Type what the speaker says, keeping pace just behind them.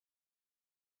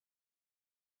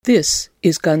This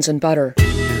is Guns and Butter.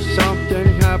 There's something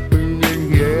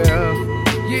happening here.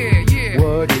 Yeah, yeah.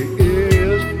 What it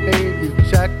is ain't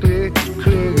exactly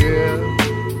clear.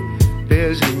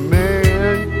 There's a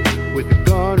man with a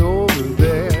gun over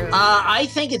there. I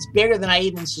think it's bigger than I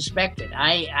even suspected.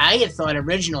 I had thought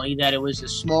originally that it was a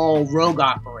small rogue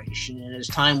operation, and as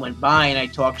time went by and I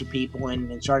talked to people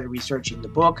and started researching the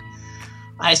book,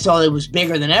 I saw it was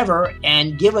bigger than ever,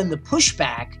 and given the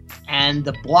pushback and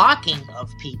the blocking of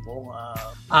people,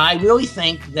 I really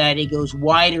think that it goes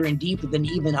wider and deeper than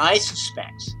even I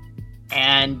suspect.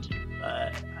 And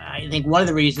I think one of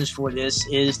the reasons for this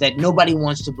is that nobody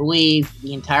wants to believe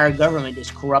the entire government is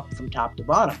corrupt from top to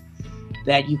bottom.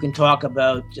 That you can talk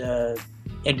about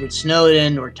Edward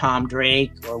Snowden or Tom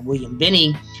Drake or William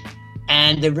Binney,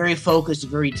 and they're very focused,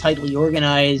 very tightly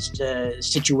organized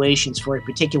situations for a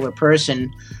particular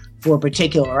person, for a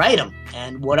particular item.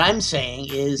 And what I'm saying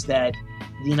is that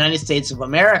the United States of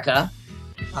America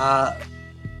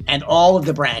and all of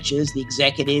the branches, the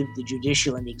executive, the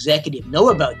judicial, and the executive, know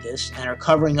about this and are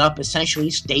covering up essentially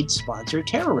state-sponsored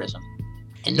terrorism.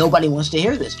 And nobody wants to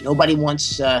hear this. Nobody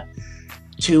wants to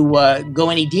go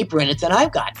any deeper in it than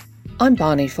I've got. I'm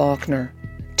Bonnie Faulkner.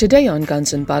 Today on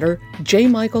Guns and Butter, J.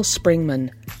 Michael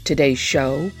Springmann. Today's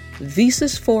show,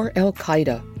 Visas for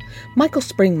Al-Qaeda. Michael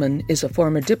Springmann is a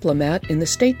former diplomat in the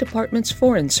State Department's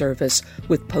Foreign Service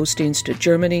with postings to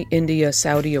Germany, India,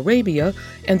 Saudi Arabia,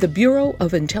 and the Bureau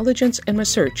of Intelligence and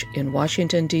Research in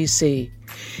Washington, D.C.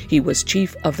 He was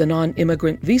chief of the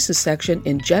non-immigrant visa section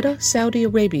in Jeddah, Saudi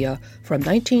Arabia from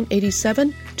 1987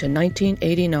 to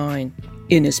 1989.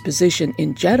 In his position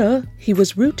in Jeddah, he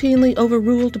was routinely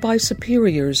overruled by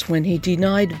superiors when he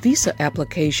denied visa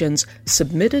applications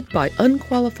submitted by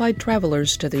unqualified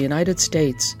travelers to the United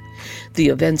States. The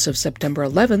events of September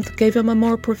 11th gave him a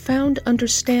more profound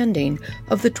understanding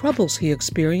of the troubles he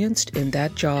experienced in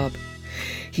that job.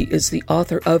 He is the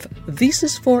author of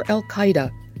Visas for Al-Qaeda,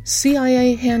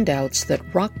 CIA Handouts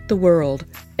That Rocked the World,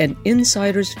 An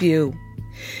Insider's View.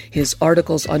 His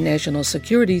articles on national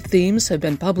security themes have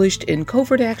been published in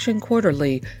Covert Action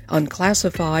Quarterly,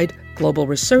 Unclassified, Global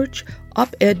Research,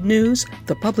 Op-Ed News,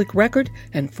 The Public Record,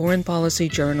 and Foreign Policy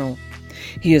Journal.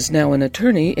 He is now an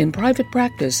attorney in private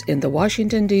practice in the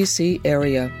Washington, D.C.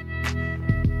 area.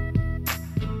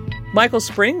 Michael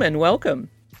Springmann, welcome.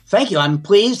 Thank you. I'm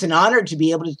pleased and honored to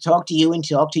be able to talk to you and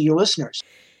talk to your listeners.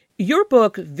 Your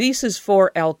book, Visas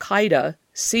for Al-Qaeda,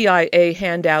 CIA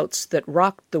Handouts That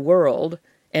Rocked the World,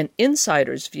 An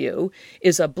Insider's View,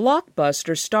 is a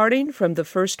blockbuster starting from the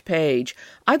first page.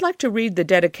 I'd like to read the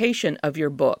dedication of your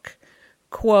book.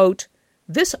 Quote,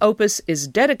 "This opus is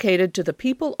dedicated to the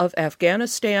people of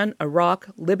Afghanistan, Iraq,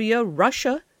 Libya,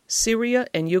 Russia, Syria,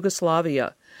 and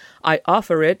Yugoslavia. I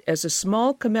offer it as a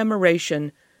small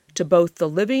commemoration to both the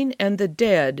living and the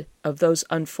dead of those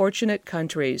unfortunate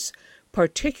countries,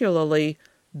 particularly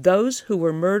those who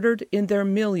were murdered in their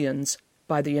millions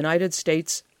by the United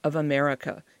States of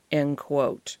America." End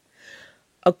quote.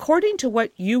 According to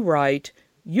what you write,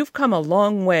 you've come a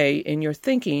long way in your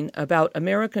thinking about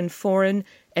American foreign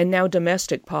and now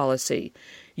domestic policy.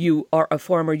 You are a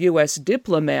former U.S.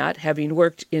 diplomat, having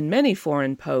worked in many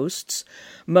foreign posts,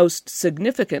 most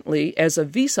significantly as a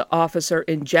visa officer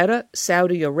in Jeddah,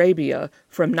 Saudi Arabia,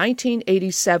 from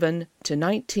 1987 to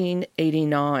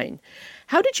 1989.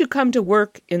 How did you come to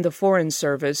work in the Foreign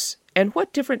Service, and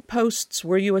what different posts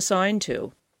were you assigned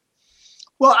to?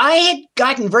 Well, I had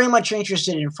gotten very much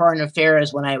interested in foreign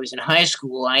affairs when I was in high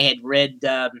school. I had read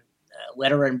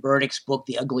Lederer and Burdick's book,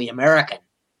 The Ugly American,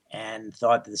 and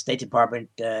thought that the State Department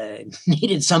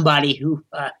needed somebody who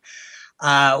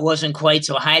wasn't quite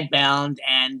so hidebound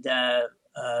and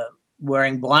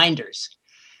wearing blinders.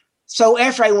 So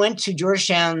after I went to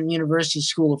Georgetown University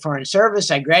School of Foreign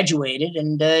Service, I graduated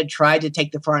and tried to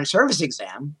take the Foreign Service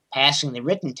exam, passing the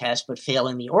written test but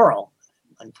failing the oral.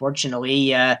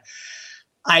 Unfortunately,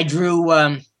 I drew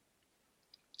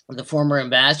the former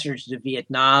ambassador to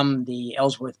Vietnam, the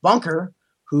Ellsworth Bunker,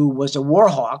 who was a war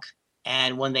hawk.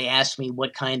 And when they asked me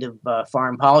what kind of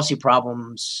foreign policy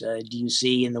problems do you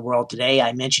see in the world today,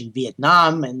 I mentioned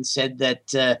Vietnam and said that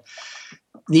the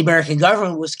American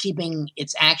government was keeping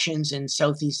its actions in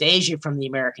Southeast Asia from the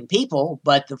American people,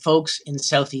 but the folks in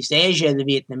Southeast Asia, the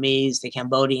Vietnamese, the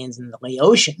Cambodians, and the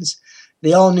Laotians,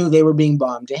 they all knew they were being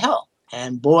bombed to hell.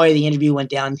 And boy, the interview went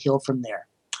downhill from there.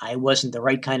 I wasn't the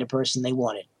right kind of person they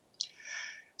wanted.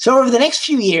 So over the next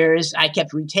few years, I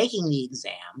kept retaking the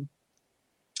exam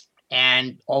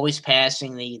and always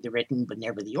passing the written but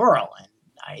never the oral. And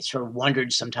I sort of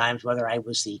wondered sometimes whether I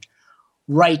was the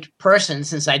right person,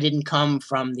 since I didn't come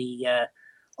from the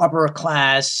upper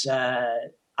class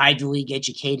Ivy League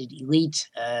educated elite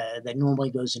that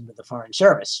normally goes into the Foreign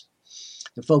Service.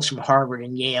 The folks from Harvard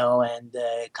and Yale and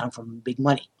come from big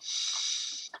money.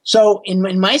 So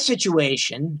in my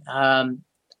situation,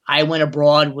 I went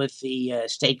abroad with the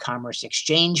State Commerce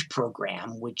Exchange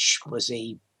Program, which was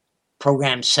a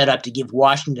program set up to give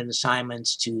Washington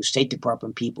assignments to State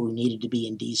Department people who needed to be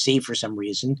in D.C. for some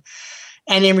reason.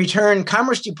 And in return,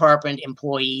 Commerce Department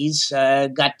employees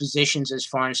got positions as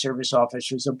Foreign Service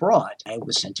officers abroad. I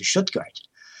was sent to Stuttgart.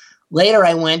 Later,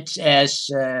 I went as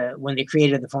when they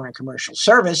created the Foreign Commercial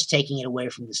Service, taking it away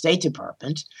from the State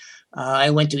Department. I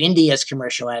went to India as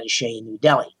commercial attaché in New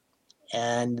Delhi.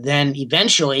 And then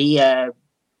eventually,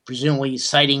 presumably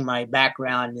citing my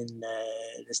background in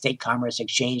the State Commerce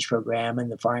Exchange Program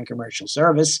and the Foreign Commercial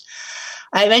Service,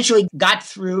 I eventually got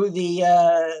through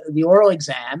the oral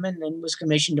exam and then was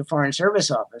commissioned a Foreign Service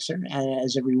officer, and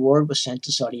as a reward was sent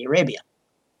to Saudi Arabia,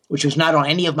 which was not on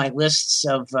any of my lists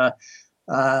of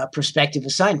prospective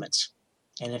assignments.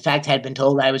 And in fact, had been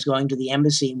told I was going to the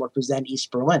embassy in what was then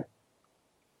East Berlin.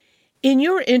 In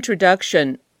your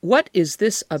introduction, What is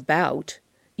This About?,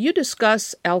 you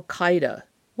discuss Al-Qaeda.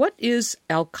 What is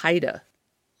Al-Qaeda?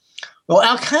 Well,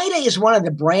 Al-Qaeda is one of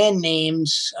the brand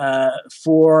names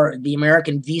for the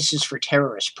American Visas for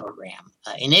Terrorists program.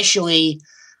 Initially,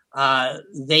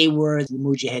 they were the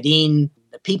Mujahideen,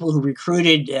 the people who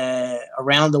recruited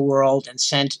around the world and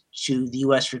sent to the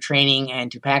U.S. for training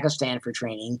and to Pakistan for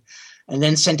training, and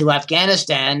then sent to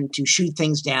Afghanistan to shoot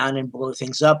things down and blow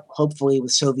things up, hopefully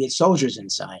with Soviet soldiers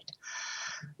inside.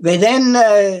 They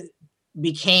then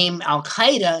became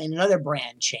Al-Qaeda in another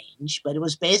brand change, but it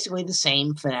was basically the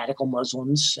same fanatical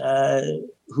Muslims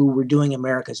who were doing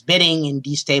America's bidding in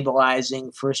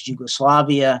destabilizing first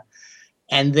Yugoslavia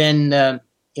and then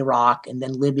Iraq and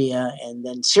then Libya and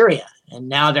then Syria. And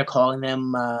now they're calling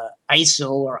them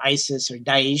ISIL or ISIS or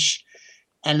Daesh.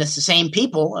 And it's the same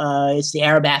people. It's the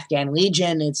Arab Afghan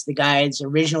Legion. It's the guys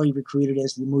originally recruited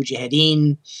as the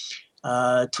Mujahideen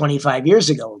 25 years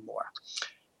ago or more.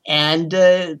 And,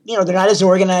 they're not as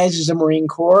organized as the Marine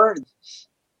Corps,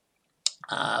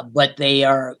 but they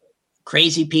are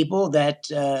crazy people that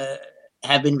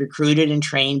have been recruited and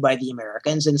trained by the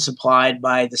Americans and supplied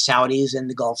by the Saudis and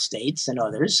the Gulf states and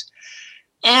others.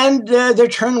 And they're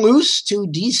turned loose to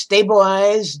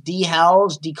destabilize,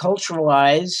 dehouse,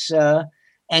 deculturalize,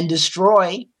 and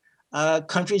destroy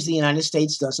countries the United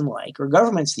States doesn't like or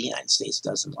governments the United States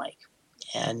doesn't like.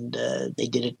 And they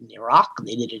did it in Iraq,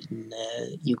 they did it in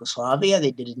Yugoslavia,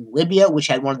 they did it in Libya, which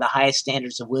had one of the highest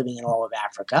standards of living in all of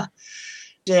Africa.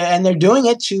 And they're doing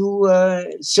it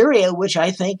to Syria, which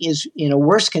I think is in a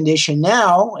worse condition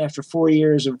now, after 4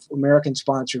 years of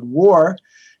American-sponsored war,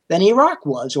 than Iraq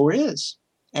was or is.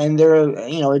 And there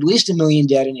are, at least 1 million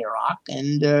dead in Iraq,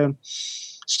 and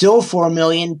still 4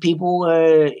 million people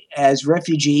as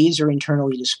refugees or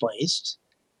internally displaced.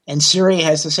 And Syria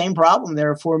has the same problem. There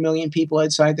are 4 million people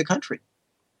outside the country.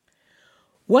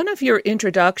 One of your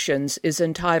introductions is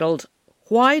entitled,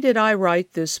 Why Did I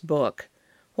Write This Book?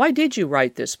 Why did you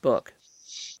write this book?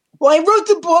 Well, I wrote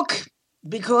the book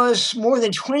because more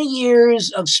than 20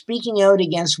 years of speaking out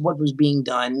against what was being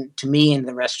done to me and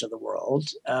the rest of the world,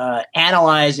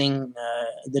 analyzing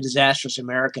the disastrous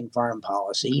American foreign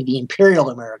policy, the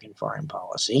imperial American foreign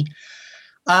policy,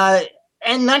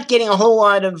 and not getting a whole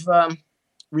lot of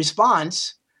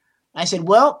response, I said,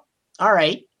 well, all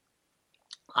right,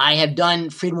 I have done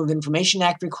Freedom of Information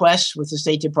Act requests with the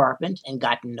State Department and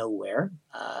gotten nowhere.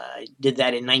 I did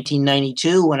that in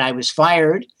 1992 when I was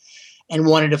fired and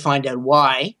wanted to find out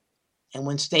why. And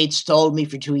when states stalled me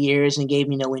for 2 years and gave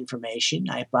me no information,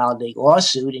 I filed a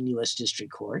lawsuit in U.S.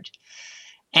 District Court.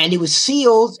 And it was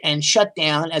sealed and shut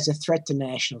down as a threat to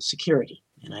national security.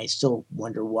 And I still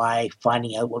wonder why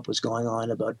finding out what was going on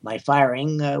about my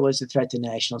firing was a threat to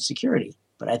national security.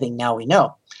 But I think now we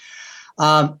know.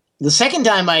 The second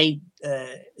time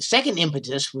second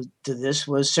impetus to this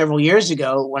was several years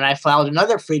ago when I filed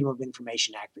another Freedom of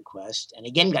Information Act request and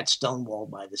again got stonewalled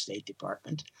by the State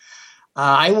Department.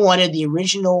 I wanted the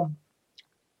original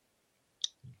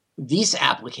visa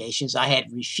applications I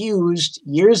had refused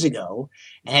years ago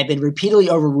and had been repeatedly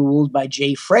overruled by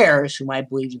Jay Freres, whom I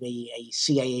believe to be a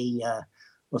CIA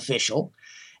official.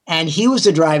 And he was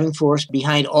the driving force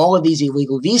behind all of these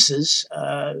illegal visas.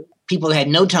 People that had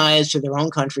no ties to their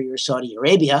own country or Saudi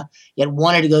Arabia, yet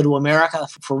wanted to go to America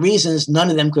for reasons none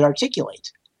of them could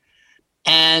articulate.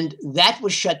 And that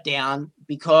was shut down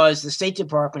because the State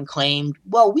Department claimed,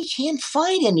 well, we can't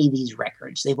find any of these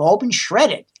records. They've all been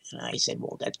shredded. And I said,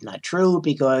 well, that's not true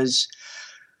because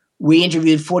we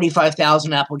interviewed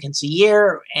 45,000 applicants a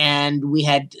year. And we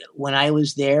had, when I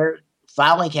was there,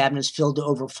 filing cabinets filled to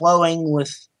overflowing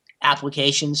with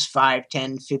applications 5,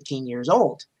 10, 15 years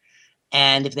old.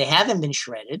 And if they haven't been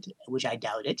shredded, which I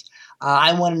doubt it,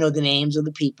 I want to know the names of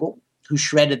the people who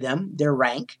shredded them, their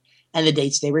rank, and the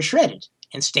dates they were shredded.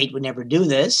 And state would never do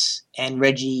this. And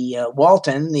Reggie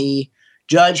Walton, the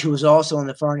judge who was also in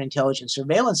the Foreign Intelligence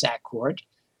Surveillance Act court,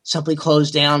 simply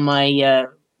closed down my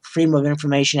Freedom of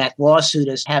Information Act lawsuit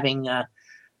as having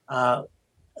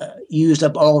used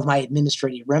up all of my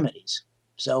administrative remedies.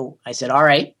 So I said, all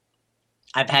right,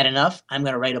 I've had enough. I'm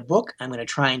going to write a book. I'm going to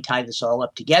try and tie this all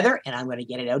up together, and I'm going to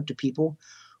get it out to people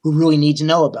who really need to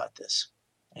know about this.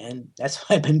 And that's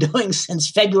what I've been doing since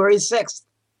February 6th.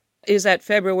 Is that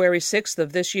February 6th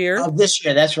of this year? Of this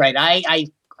year, that's right.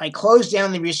 I closed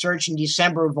down the research in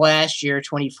December of last year,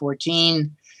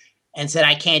 2014, and said,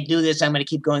 I can't do this. I'm going to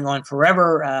keep going on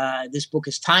forever. This book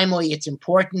is timely. It's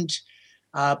important.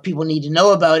 People need to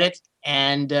know about it.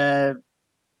 And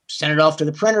sent it off to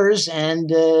the printers and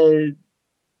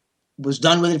was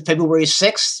done with it February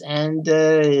 6th. And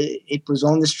it was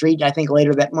on the street, I think,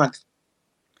 later that month.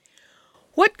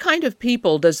 What kind of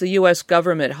people does the U.S.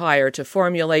 government hire to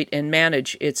formulate and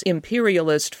manage its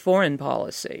imperialist foreign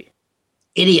policy?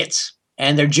 Idiots.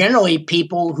 And they're generally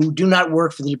people who do not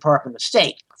work for the Department of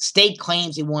State. State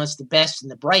claims it wants the best and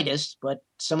the brightest, but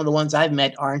some of the ones I've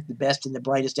met aren't the best and the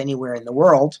brightest anywhere in the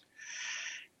world.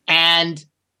 And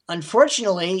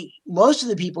unfortunately, most of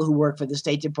the people who work for the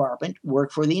State Department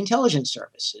work for the intelligence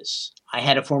services. I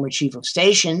had a former chief of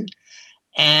station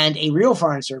and a real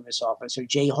Foreign Service officer,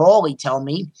 Jay Hawley, tell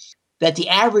me that the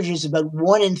average is about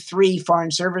 1 in 3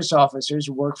 Foreign Service officers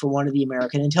work for one of the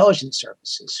American intelligence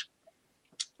services.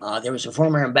 There was a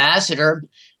former ambassador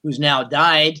who's now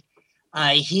died.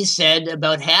 He said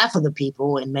about half of the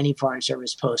people in many Foreign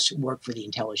Service posts work for the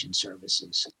intelligence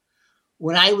services.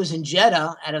 When I was in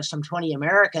Jeddah, out of some 20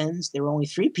 Americans, there were only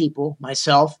 3 people,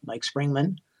 myself, Mike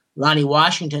Springmann, Lonnie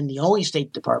Washington, the only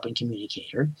State Department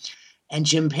communicator, and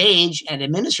Jim Page, an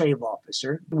administrative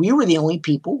officer. We were the only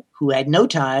people who had no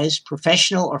ties,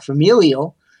 professional or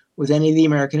familial, with any of the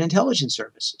American intelligence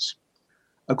services.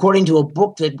 According to a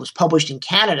book that was published in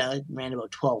Canada, it ran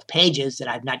about 12 pages that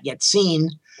I've not yet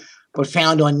seen, but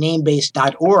found on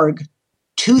namebase.org,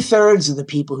 2/3 of the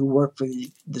people who work for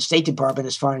the State Department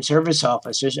as Foreign Service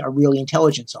officers are really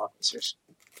intelligence officers.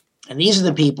 And these are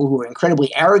the people who are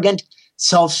incredibly arrogant,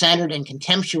 self-centered, and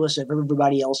contemptuous of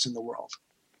everybody else in the world.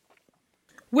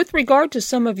 With regard to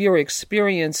some of your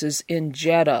experiences in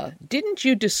Jeddah, didn't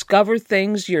you discover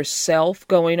things yourself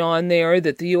going on there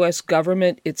that the U.S.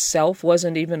 government itself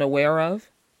wasn't even aware of?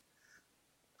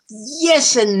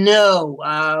 Yes and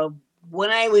no. When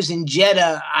I was in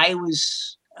Jeddah, I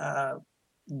was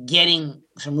getting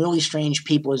some really strange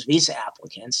people as visa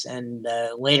applicants, and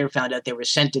later found out they were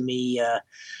sent to me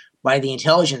by the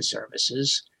intelligence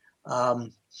services.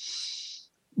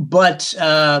 But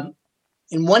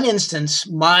in one instance,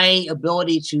 my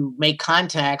ability to make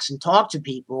contacts and talk to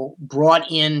people brought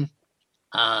in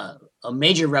a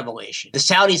major revelation. The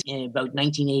Saudis in about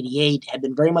 1988 had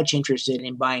been very much interested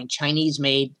in buying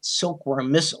Chinese-made Silkworm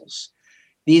missiles.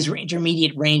 These were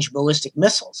intermediate-range ballistic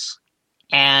missiles.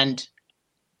 And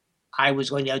I was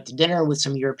going out to dinner with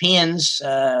some Europeans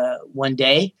one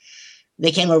day.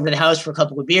 They came over to the house for a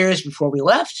couple of beers before we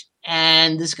left.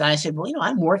 And this guy said, well,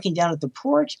 I'm working down at the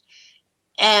port.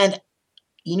 And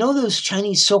you know those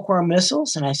Chinese Silkworm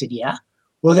missiles? And I said, yeah.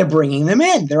 Well, they're bringing them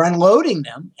in. They're unloading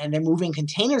them, and they're moving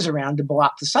containers around to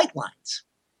block the sight lines.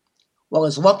 Well,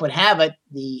 as luck would have it,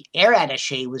 the air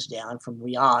attaché was down from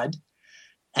Riyadh,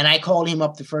 and I called him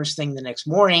up the first thing the next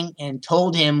morning and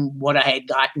told him what I had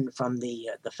gotten from the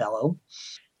fellow.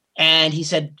 And he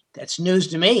said, that's news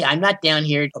to me. I'm not down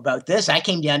here about this. I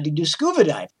came down to do scuba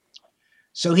diving.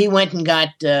 So he went and got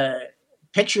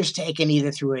pictures taken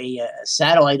either through a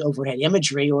satellite overhead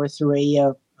imagery or through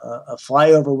a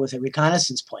flyover with a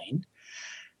reconnaissance plane.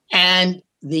 And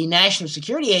the National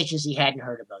Security Agency hadn't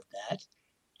heard about that.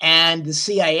 And the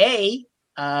CIA,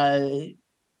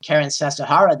 Karen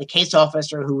Sasahara, the case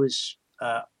officer who was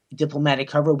diplomatic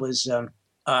cover, was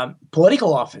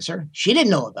political officer. She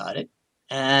didn't know about it.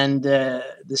 And the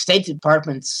State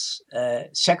Department's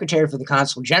secretary for the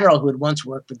Consul General, who had once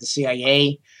worked with the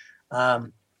CIA,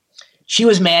 she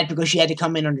was mad because she had to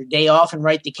come in on her day off and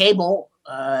write the cable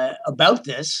about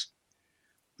this.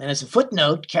 And as a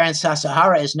footnote, Karen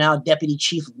Sasahara is now deputy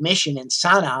chief of mission in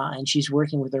Sana'a, and she's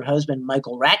working with her husband,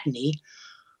 Michael Ratney,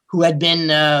 who had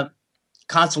been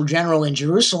consul general in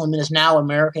Jerusalem and is now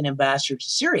American ambassador to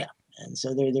Syria. And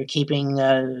so they're keeping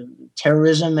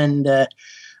terrorism and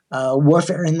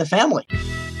warfare in the family.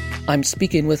 I'm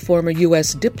speaking with former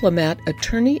U.S. diplomat,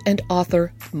 attorney, and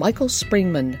author Michael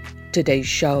Springmann. Today's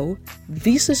show,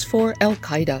 Visas for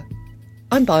Al-Qaeda.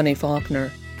 I'm Bonnie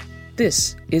Faulkner.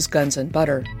 This is Guns and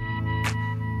Butter.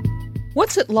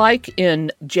 What's it like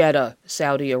in Jeddah,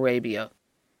 Saudi Arabia?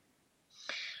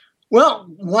 Well,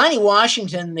 Lonnie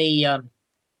Washington, the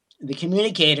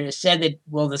communicator, said that,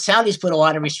 well, the Saudis put a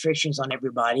lot of restrictions on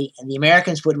everybody, and the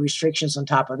Americans put restrictions on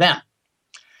top of them.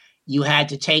 You had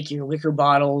to take your liquor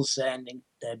bottles and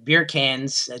beer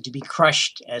cans to be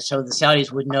crushed so the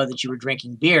Saudis wouldn't know that you were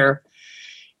drinking beer,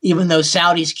 even though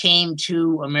Saudis came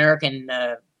to American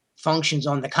functions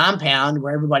on the compound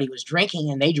where everybody was drinking,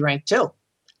 and they drank too.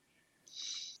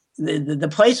 The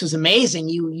place was amazing.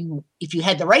 You if you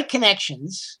had the right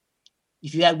connections,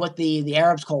 if you had what the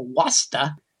Arabs call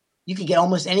wasta, you could get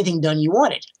almost anything done you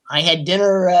wanted. I had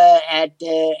dinner at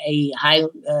a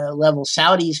high-level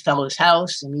Saudi fellow's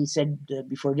house, and he said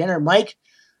before dinner, Mike,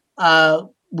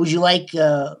 would you like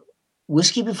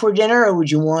whiskey before dinner, or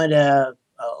would you want an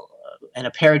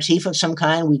aperitif of some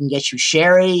kind? We can get you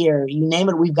sherry, or you name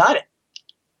it, we've got it.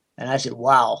 And I said,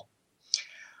 wow.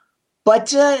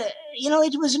 But,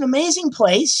 it was an amazing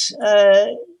place.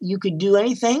 You could do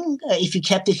anything if you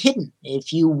kept it hidden.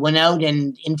 If you went out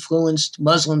and influenced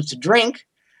Muslims to drink,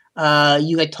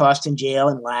 you got tossed in jail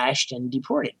and lashed and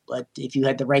deported. But if you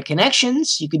had the right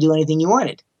connections, you could do anything you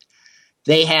wanted.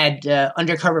 They had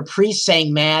undercover priests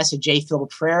saying mass at J.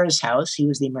 Philip Frere's house. He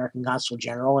was the American consul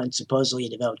general and supposedly a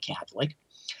devout Catholic.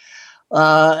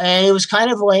 And it was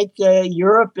kind of like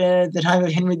Europe at the time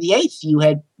of Henry VIII. You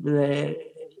had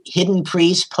hidden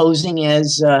priests posing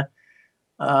as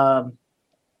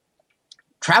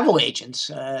travel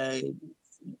agents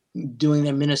doing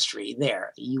their ministry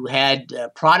there. You had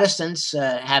Protestants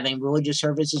having religious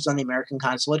services on the American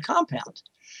consulate compound.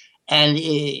 And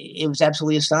it was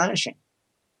absolutely astonishing.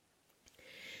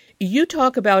 You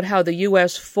talk about how the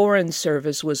U.S. Foreign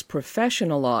Service was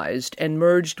professionalized and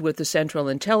merged with the Central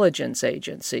Intelligence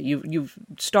Agency. You've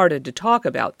started to talk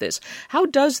about this. How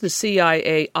does the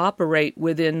CIA operate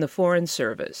within the Foreign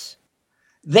Service?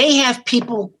 They have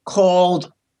people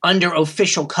called under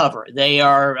official cover. They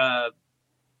are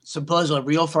supposedly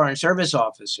real Foreign Service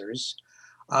officers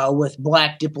with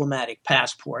black diplomatic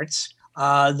passports.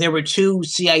 There were 2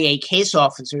 CIA case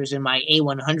officers in my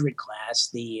A100 class,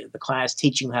 the class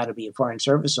teaching how to be a Foreign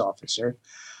Service officer,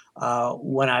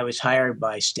 when I was hired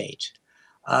by state.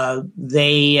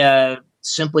 They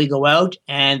simply go out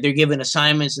and they're given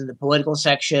assignments in the political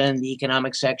section, the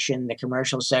economic section, the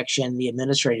commercial section, the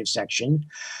administrative section,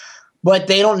 but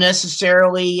they don't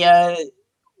necessarily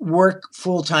work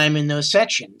full-time in those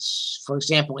sections. For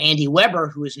example, Andy Weber,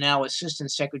 who is now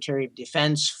Assistant Secretary of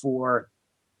Defense for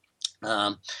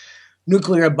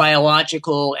nuclear,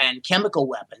 biological, and chemical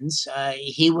weapons.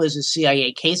 He was a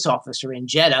CIA case officer in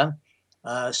Jeddah,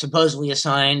 supposedly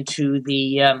assigned to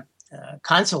the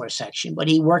consular section, but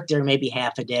he worked there maybe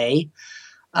half a day.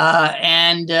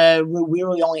 And we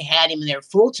really only had him there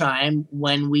full-time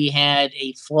when we had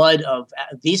a flood of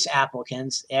visa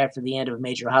applicants after the end of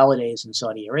major holidays in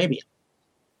Saudi Arabia.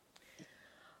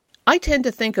 I tend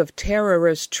to think of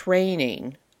terrorist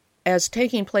training as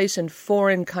taking place in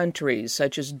foreign countries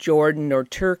such as Jordan or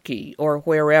Turkey or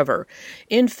wherever.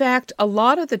 In fact, a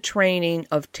lot of the training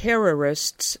of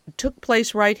terrorists took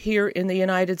place right here in the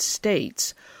United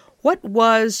States. What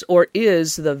was or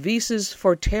is the Visas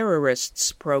for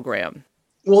Terrorists program?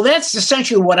 Well, that's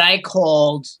essentially what I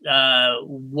called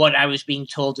what I was being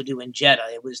told to do in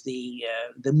Jeddah. It was the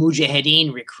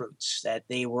Mujahideen recruits that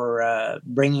they were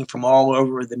bringing from all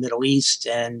over the Middle East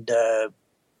and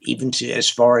even to as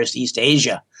far as East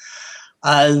Asia.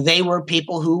 They were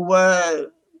people who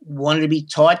wanted to be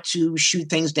taught to shoot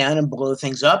things down and blow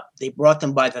things up. They brought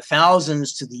them by the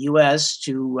thousands to the U.S.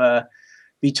 to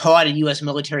be taught at U.S.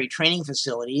 military training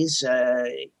facilities,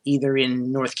 either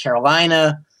in North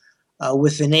Carolina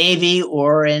with the Navy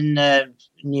or in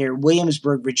near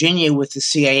Williamsburg, Virginia, with the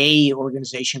CIA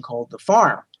organization called the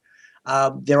Farm.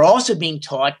 They're also being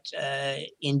taught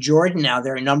in Jordan now.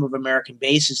 There are a number of American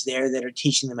bases there that are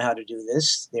teaching them how to do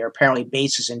this. There are apparently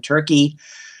bases in Turkey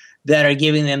that are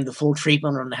giving them the full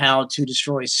treatment on how to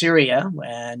destroy Syria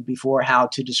and before how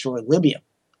to destroy Libya.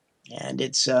 And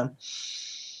it's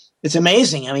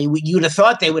amazing. I mean, you'd have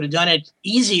thought they would have done it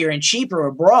easier and cheaper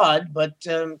abroad, but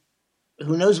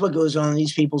who knows what goes on in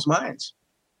these people's minds.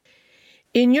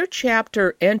 In your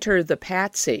chapter, Enter the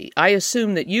Patsy, I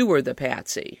assume that you were the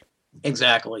Patsy.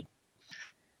 Exactly.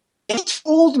 If they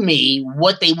told me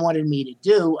what they wanted me to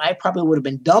do, I probably would have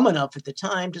been dumb enough at the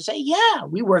time to say, yeah,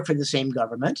 we work for the same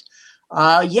government.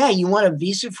 Yeah, you want a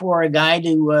visa for a guy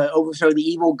to overthrow the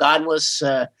evil, godless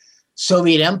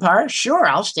Soviet empire? Sure,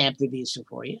 I'll stamp the visa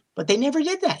for you. But they never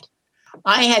did that.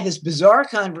 I had this bizarre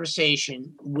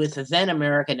conversation with the then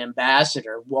American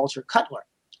ambassador, Walter Cutler.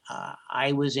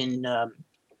 I was in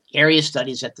area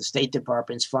studies at the State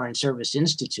Department's Foreign Service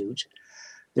Institute,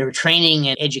 their training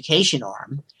and education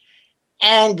arm,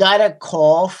 and got a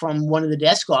call from one of the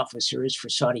desk officers for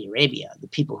Saudi Arabia, the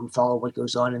people who follow what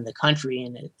goes on in the country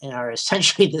and are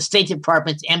essentially the State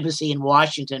Department's embassy in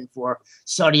Washington for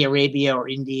Saudi Arabia or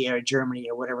India or Germany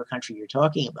or whatever country you're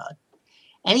talking about.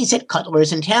 And he said,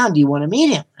 Cutler's in town. Do you want to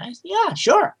meet him? I said, yeah,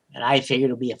 sure. And I figured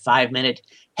it'll be a 5-minute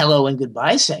hello and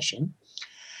goodbye session.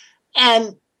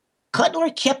 And Cutler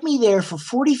kept me there for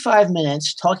 45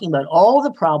 minutes talking about all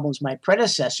the problems my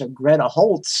predecessor, Greta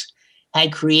Holtz,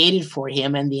 had created for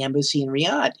him and the embassy in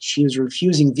Riyadh. She was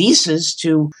refusing visas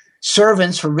to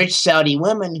servants for rich Saudi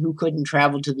women who couldn't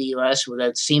travel to the U.S.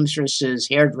 without seamstresses,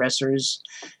 hairdressers,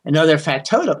 and other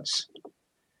factotums.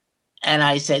 And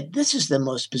I said, this is the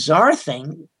most bizarre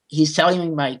thing. He's telling me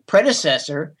my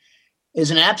predecessor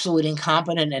is an absolute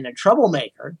incompetent and a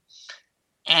troublemaker,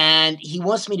 and he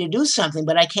wants me to do something,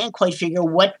 but I can't quite figure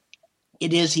what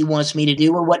it is he wants me to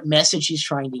do or what message he's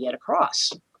trying to get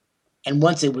across. And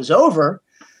once it was over,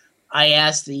 I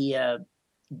asked the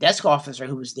desk officer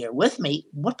who was there with me,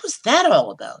 what was that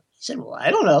all about? He said, well, I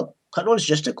don't know. Cutler was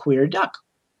just a queer duck.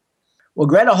 Well,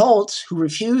 Greta Holtz, who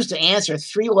refused to answer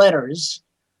 3 letters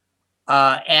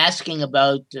asking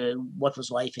about what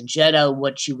was life in Jeddah,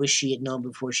 what she wished she had known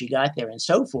before she got there, and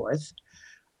so forth,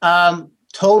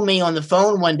 told me on the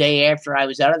phone one day after I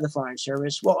was out of the Foreign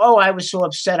Service, I was so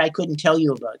upset I couldn't tell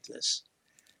you about this.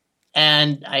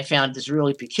 And I found this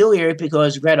really peculiar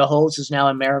because Greta Holtz is now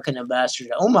American ambassador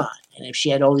to Oman. And if she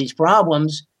had all these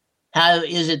problems, how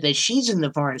is it that she's in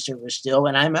the Foreign Service still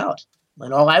and I'm out?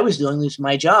 When all I was doing was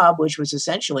my job, which was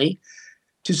essentially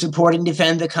to support and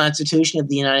defend the Constitution of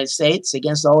the United States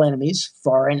against all enemies,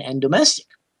 foreign and domestic.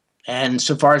 And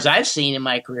so far as I've seen in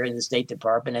my career in the State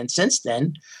Department and since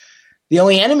then, the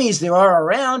only enemies there are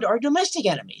around are domestic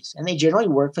enemies, and they generally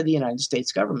work for the United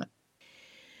States government.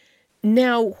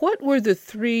 Now, what were the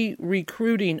 3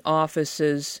 recruiting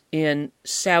offices in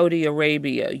Saudi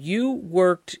Arabia? You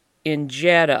worked in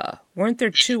Jeddah. Weren't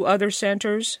there 2 other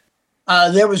centers?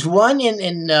 There was one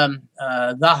in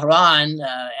Dhahran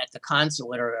at the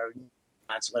consulate, or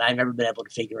consulate. I've never been able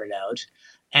to figure it out,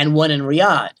 and one in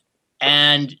Riyadh.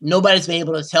 And nobody's been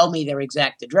able to tell me their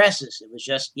exact addresses. It was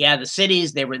just, the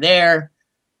cities, they were there,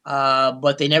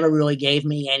 but they never really gave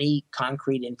me any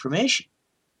concrete information.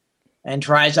 And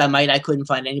try as I might, I couldn't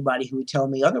find anybody who would tell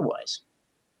me otherwise.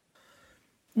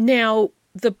 Now,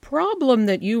 the problem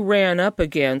that you ran up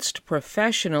against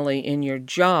professionally in your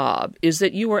job is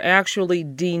that you were actually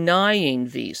denying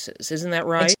visas. Isn't that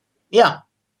right? Yeah.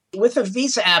 With a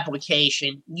visa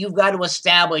application, you've got to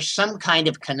establish some kind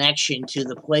of connection to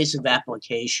the place of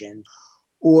application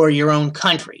or your own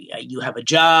country. You have a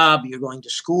job, you're going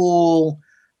to school,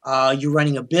 you're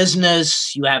running a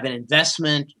business, you have an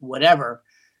investment, whatever.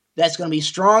 That's going to be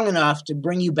strong enough to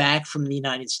bring you back from the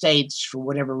United States for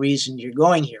whatever reason you're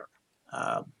going here.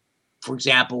 For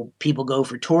example, people go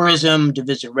for tourism, to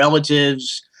visit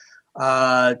relatives,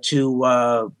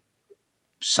 to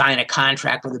sign a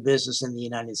contract with a business in the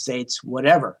United States,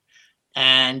 whatever.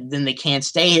 And then they can't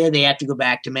stay here. They have to go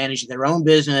back to manage their own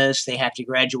business. They have to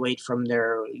graduate from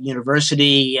their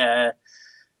university.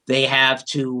 They have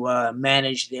to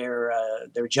manage their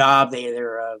job.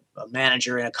 They're a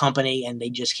manager in a company, and they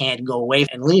just can't go away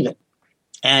and leave it.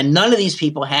 And none of these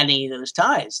people had any of those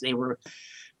ties. They were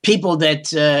people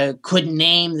that couldn't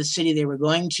name the city they were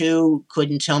going to,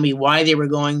 couldn't tell me why they were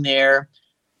going there,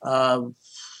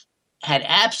 had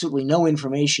absolutely no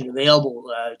information available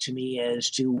to me as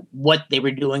to what they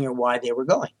were doing or why they were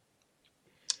going.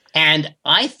 And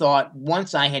I thought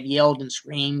once I had yelled and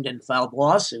screamed and filed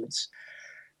lawsuits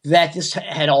that this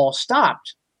had all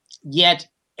stopped. Yet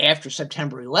after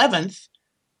September 11th,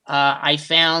 I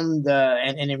found,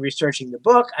 and in researching the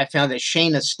book, I found that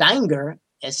Shana Steinger,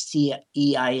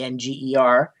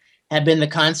 Steinger, had been the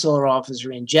consular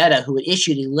officer in Jeddah who had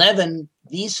issued 11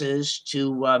 visas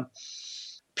to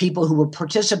people who were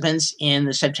participants in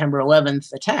the September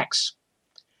 11th attacks.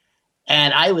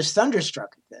 And I was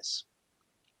thunderstruck at this.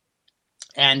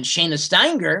 And Shana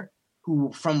Steinger,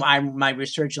 who from my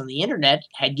research on the internet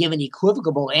had given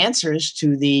equivocal answers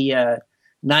to the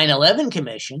 9/11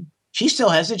 Commission, she still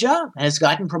has a job and has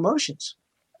gotten promotions.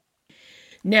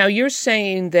 Now, you're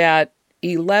saying that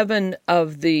 11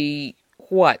 of the,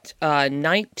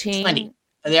 19? 20.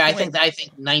 I think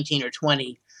 19 or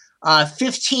 20.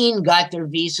 15 got their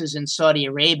visas in Saudi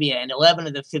Arabia, and 11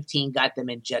 of the 15 got them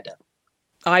in Jeddah.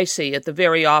 I see, at the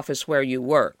very office where you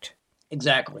worked.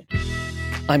 Exactly.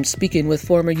 I'm speaking with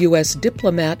former U.S.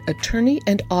 diplomat, attorney,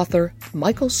 and author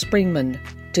Michael Springmann.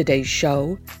 Today's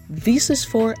show, Visas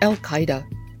for Al-Qaeda.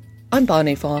 I'm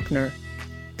Bonnie Faulkner.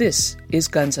 This is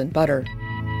Guns and Butter.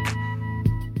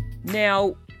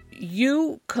 Now,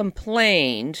 you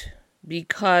complained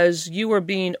because you were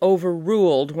being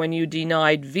overruled when you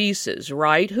denied visas,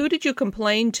 right? Who did you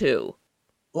complain to?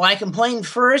 Well, I complained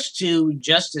first to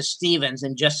Justice Stevens,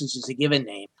 and Justice is a given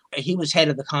name. He was head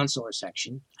of the consular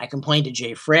section. I complained to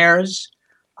Jay Freres.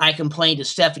 I complained to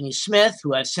Stephanie Smith,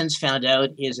 who I've since found out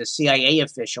is a CIA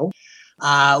official.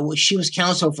 She was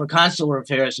counsel for consular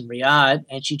affairs in Riyadh,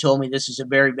 and she told me this is a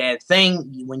very bad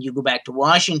thing. When you go back to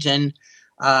Washington,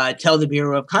 tell the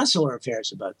Bureau of Consular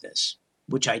Affairs about this,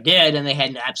 which I did, and they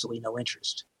had absolutely no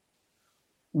interest.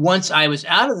 Once I was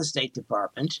out of the State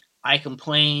Department, I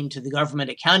complained to the Government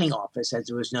Accounting Office, as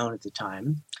it was known at the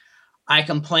time. I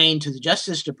complained to the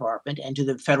Justice Department and to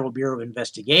the Federal Bureau of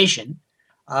Investigation.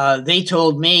 They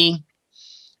told me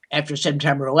after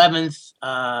September 11th,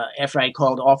 after I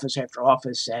called office after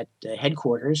office at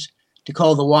headquarters, to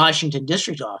call the Washington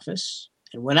District Office.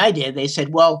 And when I did, they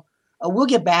said, well, we'll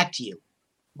get back to you.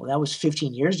 Well, that was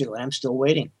 15 years ago, and I'm still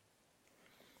waiting.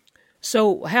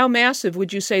 So how massive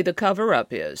would you say the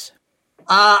cover-up is?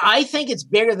 I think it's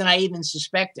bigger than I even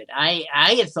suspected.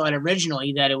 I had thought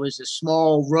originally that it was a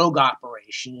small rogue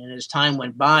operation, and as time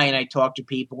went by and I talked to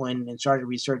people and started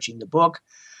researching the book,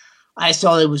 I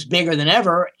saw it was bigger than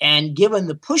ever, and given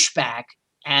the pushback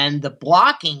and the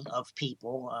blocking of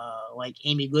people like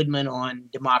Amy Goodman on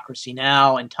Democracy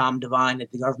Now! And Tom Devine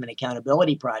at the Government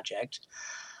Accountability Project,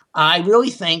 I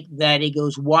really think that it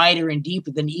goes wider and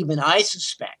deeper than even I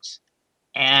suspect.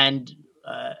 And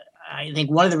I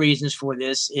think one of the reasons for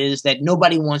this is that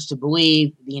nobody wants to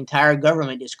believe the entire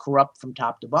government is corrupt from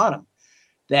top to bottom.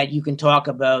 That you can talk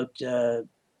about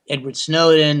Edward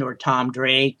Snowden or Tom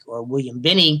Drake or William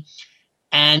Binney,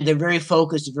 and they're very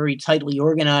focused, very tightly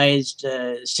organized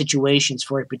situations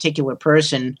for a particular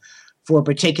person for a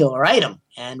particular item.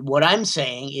 And what I'm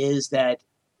saying is that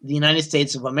the United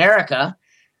States of America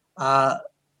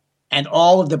and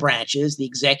all of the branches, the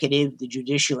executive, the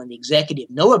judicial, and the executive,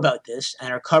 know about this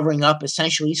and are covering up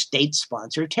essentially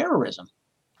state-sponsored terrorism.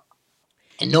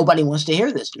 And nobody wants to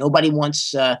hear this. Nobody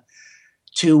wants to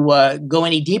go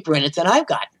any deeper in it than I've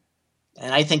gotten.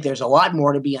 And I think there's a lot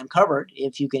more to be uncovered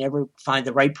if you can ever find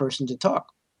the right person to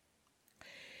talk.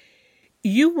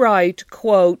 You write,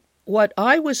 quote, "What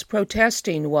I was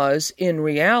protesting was, in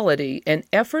reality, an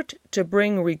effort to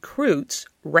bring recruits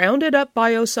rounded up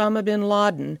by Osama bin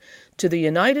Laden to the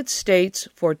United States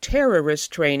for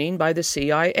terrorist training by the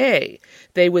CIA.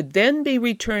 They would then be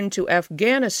returned to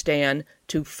Afghanistan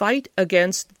to fight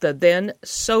against the then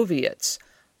Soviets,"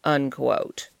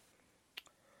 unquote.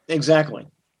 Exactly.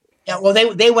 Yeah, well,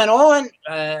 they went on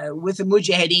with the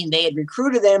Mujahideen. They had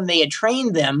recruited them. They had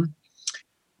trained them.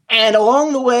 And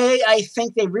along the way, I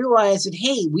think they realized that,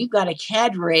 hey, we've got a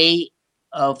cadre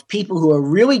of people who are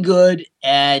really good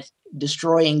at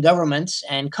destroying governments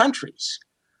and countries.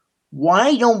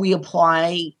 Why don't we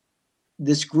apply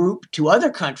this group to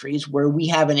other countries where we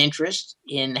have an interest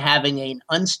in having an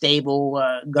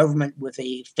unstable government with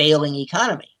a failing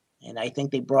economy? And I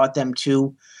think they brought them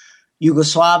to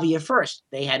Yugoslavia first.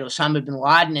 They had Osama bin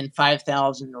Laden and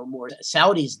 5,000 or more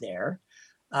Saudis there.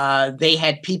 They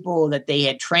had people that they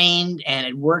had trained and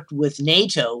had worked with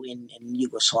NATO in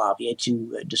Yugoslavia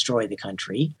to destroy the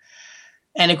country.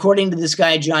 And according to this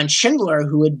guy, John Schindler,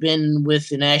 who had been with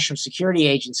the National Security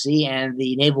Agency and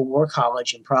the Naval War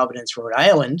College in Providence, Rhode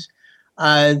Island,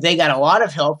 they got a lot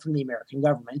of help from the American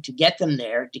government to get them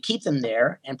there, to keep them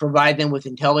there, and provide them with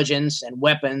intelligence and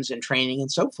weapons and training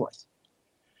and so forth.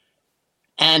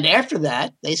 And after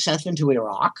that, they sent them to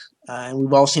Iraq. And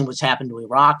we've all seen what's happened to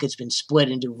Iraq. It's been split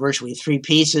into virtually three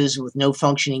pieces with no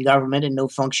functioning government and no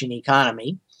functioning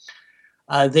economy.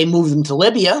 They moved them to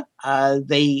Libya.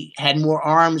 They had more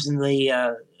arms in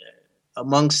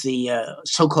amongst the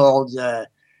so-called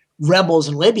rebels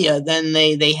in Libya than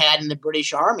they had in the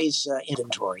British Army's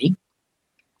inventory.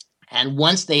 And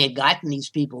once they had gotten these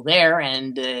people there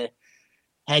and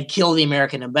had killed the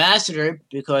American ambassador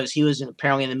because he was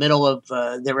apparently in the middle of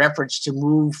their efforts to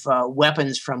move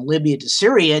weapons from Libya to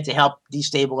Syria to help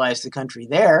destabilize the country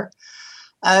there,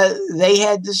 they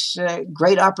had this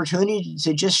great opportunity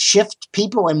to just shift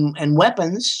people and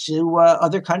weapons to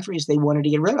other countries they wanted to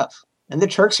get rid of. And the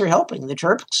Turks are helping. The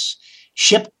Turks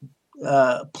ship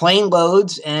plane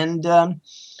loads and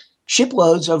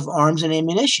shiploads of arms and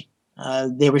ammunition.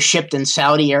 They were shipped in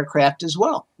Saudi aircraft as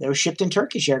well. They were shipped in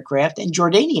Turkish aircraft and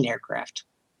Jordanian aircraft.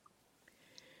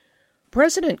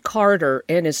 President Carter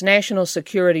and his national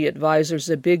security advisor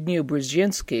Zbigniew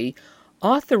Brzezinski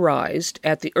authorized,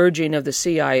 at the urging of the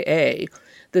CIA,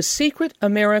 the secret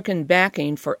American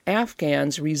backing for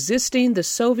Afghans resisting the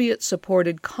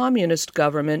Soviet-supported communist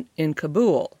government in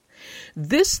Kabul.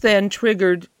 This then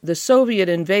triggered the Soviet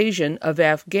invasion of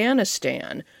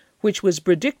Afghanistan, which was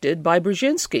predicted by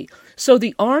Brzezinski. So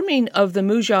the arming of the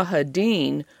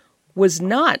Mujahideen was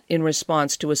not in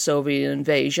response to a Soviet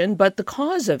invasion, but the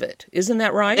cause of it. Isn't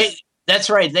that right? That's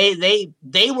right.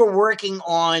 They were working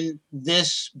on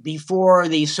this before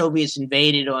the Soviets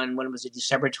invaded on, when was it,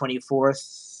 December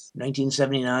 24th,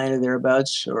 1979 or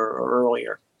thereabouts, or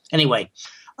earlier. Anyway,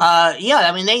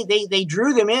 they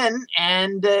drew them in,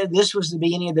 and this was the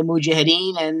beginning of the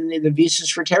Mujahideen and the Visas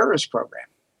for Terrorists program,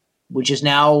 which is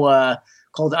now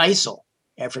called ISIL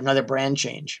after another brand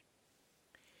change.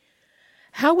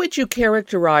 How would you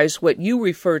characterize what you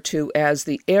refer to as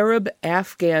the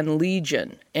Arab-Afghan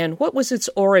Legion, and what was its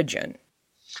origin?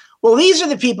 Well, these are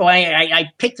the people, I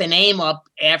picked the name up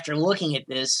after looking at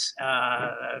this,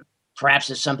 perhaps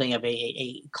as something of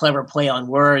a clever play on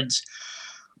words,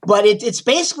 but it's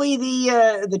basically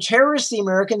the terrorists the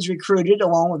Americans recruited,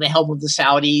 along with the help of the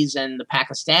Saudis and the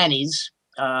Pakistanis,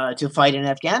 to fight in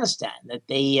Afghanistan.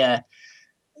 That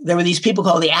there were these people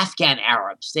called the Afghan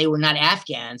Arabs. They were not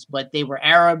Afghans, but they were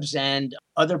Arabs and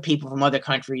other people from other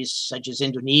countries, such as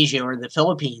Indonesia or the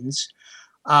Philippines,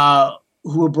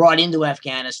 who were brought into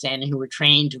Afghanistan and who were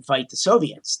trained to fight the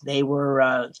Soviets. They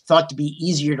were thought to be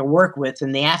easier to work with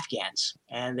than the Afghans.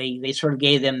 And they sort of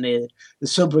gave them the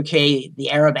sobriquet, the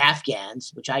Arab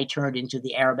Afghans, which I turned into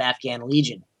the Arab-Afghan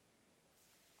Legion.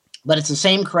 But it's the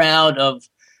same crowd of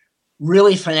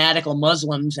really fanatical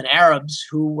Muslims and Arabs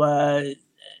who,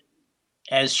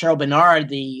 as Cheryl Bernard,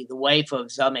 the wife of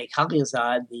Zalmay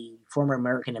Khalilzad, the former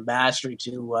American ambassador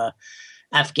to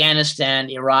Afghanistan,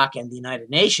 Iraq, and the United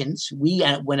Nations, we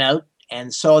went out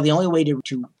and saw the only way to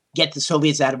get the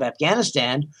Soviets out of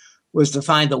Afghanistan was to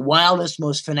find the wildest,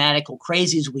 most fanatical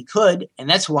crazies we could, and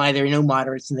that's why there are no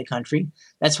moderates in the country.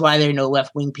 That's why there are no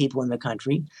left-wing people in the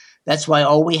country. That's why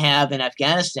all we have in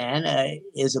Afghanistan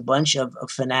is a bunch of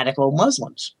fanatical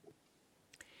Muslims.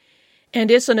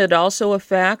 And isn't it also a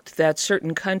fact that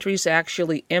certain countries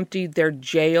actually emptied their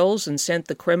jails and sent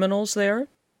the criminals there?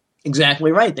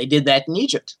 Exactly right. They did that in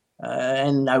Egypt.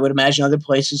 And I would imagine other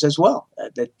places as well.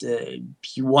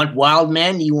 You want wild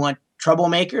men, you want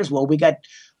troublemakers? Well, we got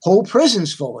whole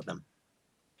prisons full of them.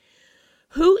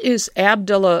 Who is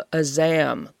Abdullah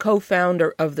Azzam,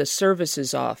 co-founder of the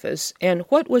Services Office, and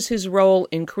what was his role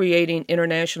in creating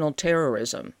international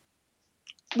terrorism?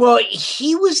 Well,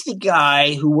 he was the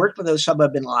guy who worked with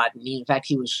Osama bin Laden. In fact,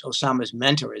 he was Osama's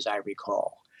mentor, as I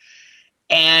recall.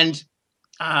 And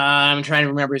I'm trying to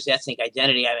remember his ethnic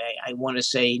identity. I want to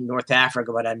say North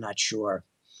Africa, but I'm not sure.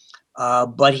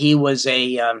 But he was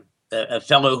a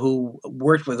fellow who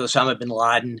worked with Osama bin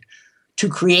Laden to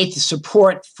create the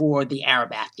support for the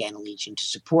Arab-Afghan Legion, to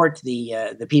support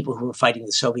the people who were fighting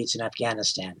the Soviets in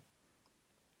Afghanistan.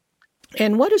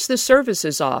 And what is the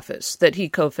Services Office that he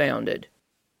co-founded?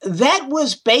 That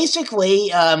was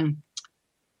basically an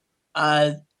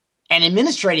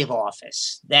administrative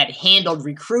office that handled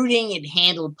recruiting. It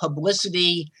handled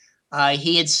publicity.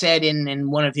 He had said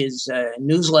in one of his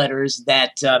newsletters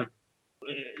that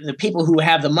the people who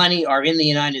have the money are in the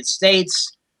United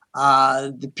States.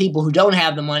 The people who don't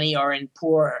have the money are in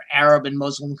poor Arab and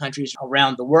Muslim countries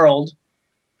around the world.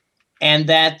 And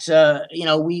that,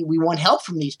 we want help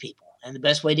from these people. And the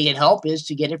best way to get help is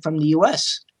to get it from the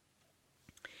U.S.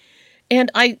 And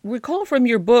I recall from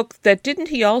your book that didn't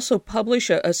he also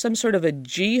publish some sort of a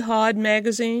jihad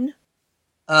magazine?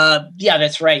 Yeah,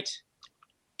 that's right.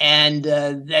 And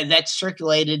that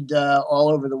circulated all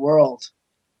over the world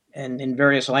and in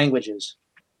various languages.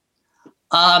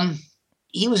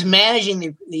 He was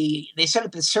managing they set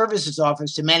up the Services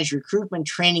Office to manage recruitment,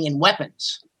 training, and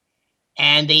weapons.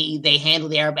 And they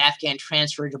handled the Arab-Afghan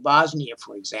transfer to Bosnia,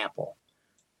 for example.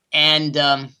 And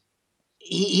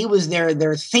he was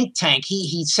their think tank.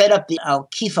 He set up the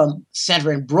Al-Kifa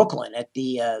Center in Brooklyn at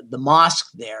the mosque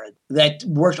there that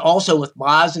worked also with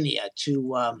Bosnia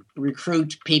to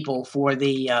recruit people for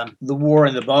the war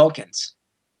in the Balkans.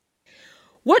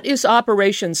 What is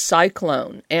Operation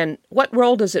Cyclone, and what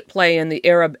role does it play in the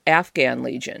Arab-Afghan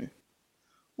Legion?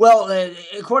 Well,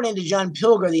 according to John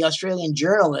Pilger, the Australian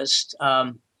journalist,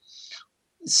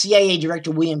 CIA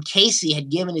Director William Casey had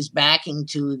given his backing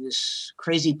to this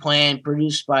crazy plan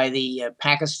produced by the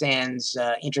Pakistan's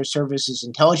Inter-Services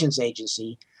Intelligence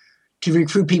Agency to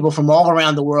recruit people from all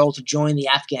around the world to join the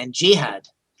Afghan Jihad.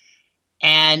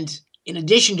 And in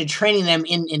addition to training them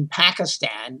in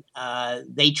Pakistan,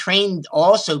 they trained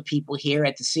also people here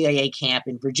at the CIA camp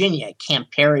in Virginia,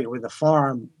 Camp Perry, or the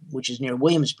farm which is near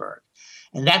Williamsburg.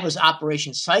 And that was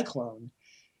Operation Cyclone.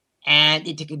 And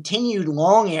it continued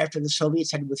long after the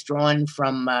Soviets had withdrawn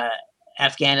from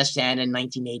Afghanistan in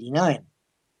 1989.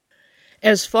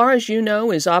 As far as you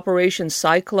know, is Operation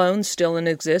Cyclone still in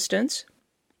existence?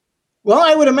 Well,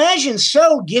 I would imagine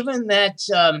so, given that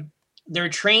they're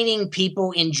training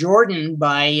people in Jordan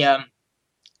by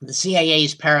the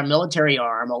CIA's paramilitary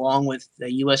arm, along with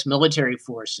the U.S. military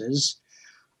forces.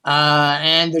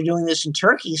 And they're doing this in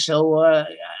Turkey, so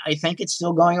I think it's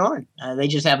still going on. They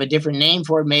just have a different name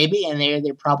for it, maybe, and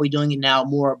they're probably doing it now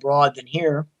more abroad than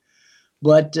here.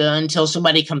 But until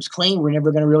somebody comes clean, we're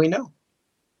never going to really know.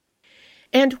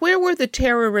 And where were the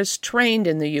terrorists trained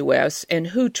in the U.S., and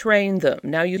who trained them?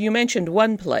 Now, you mentioned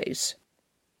one place.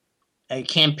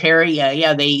 Camp Perry,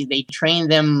 they trained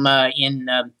them in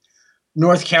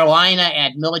North Carolina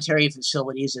at military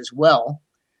facilities as well.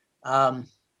 And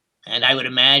I would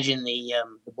imagine the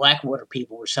Blackwater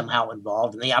people were somehow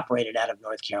involved, and they operated out of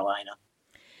North Carolina.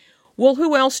 Well,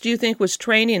 who else do you think was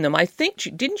training them? I think,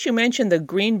 didn't you mention the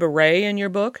Green Beret in your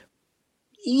book?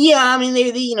 Yeah, I mean,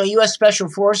 the U.S. Special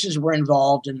Forces were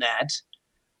involved in that.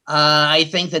 I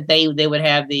think that they would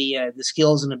have the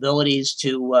skills and abilities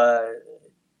to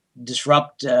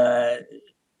disrupt a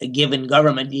given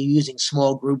government using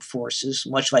small group forces,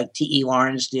 much like T.E.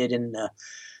 Lawrence did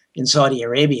in Saudi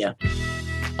Arabia.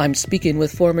 I'm speaking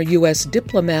with former U.S.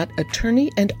 diplomat,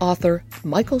 attorney, and author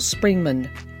Michael Springmann.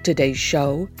 Today's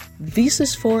show,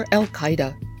 Visas for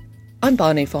Al-Qaeda. I'm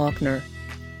Bonnie Faulkner.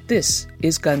 This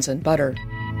is Guns and Butter.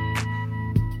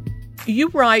 You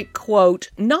write, quote,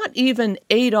 "Not even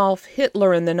Adolf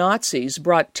Hitler and the Nazis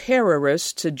brought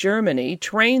terrorists to Germany,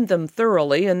 trained them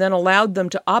thoroughly, and then allowed them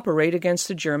to operate against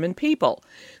the German people.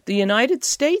 The United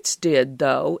States did,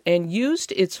 though, and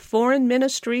used its foreign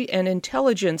ministry and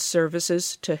intelligence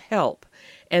services to help,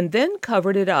 and then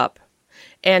covered it up,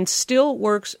 and still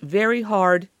works very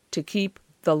hard to keep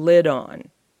the lid on."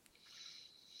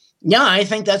 Yeah, I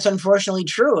think that's unfortunately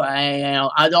true.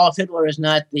 Adolf Hitler is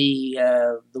not the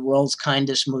world's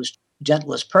kindest, most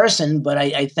gentlest person, but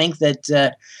I think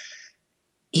that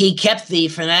he kept the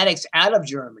fanatics out of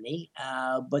Germany.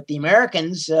 But the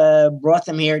Americans brought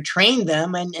them here, trained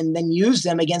them, and then used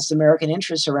them against American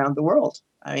interests around the world.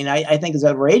 I mean, I think it's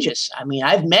outrageous. I mean,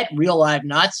 I've met real live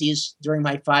Nazis during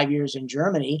my 5 years in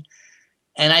Germany.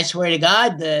 And I swear to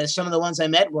God, some of the ones I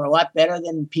met were a lot better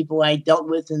than people I dealt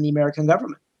with in the American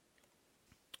government.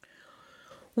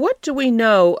 What do we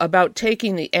know about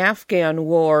taking the Afghan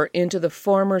war into the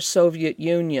former Soviet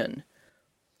Union?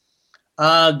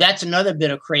 That's another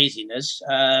bit of craziness.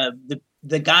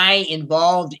 The guy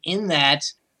involved in that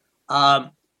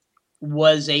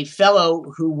was a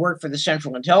fellow who worked for the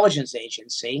Central Intelligence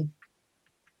Agency,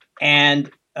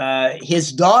 and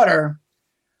his daughter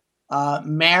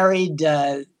married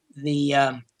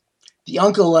the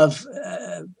uncle of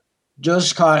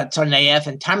Joskar Tsarnaev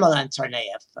and Tamerlan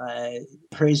Tsarnaev.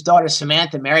 His daughter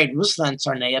Samantha married Ruslan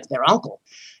Tsarnaev, their uncle.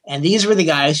 And these were the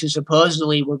guys who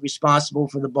supposedly were responsible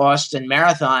for the Boston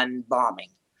Marathon bombing.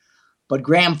 But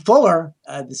Graham Fuller,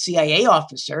 the CIA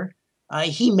officer,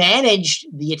 he managed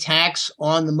the attacks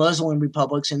on the Muslim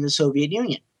republics in the Soviet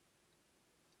Union.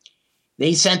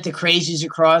 They sent the crazies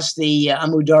across the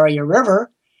Amu Darya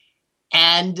River,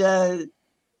 and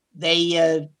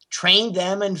they trained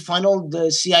them and funneled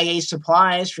the CIA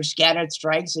supplies for scattered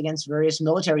strikes against various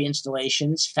military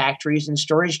installations, factories, and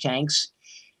storage tanks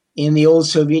in the old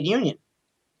Soviet Union.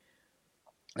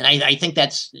 And I think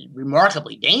that's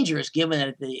remarkably dangerous, given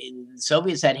that the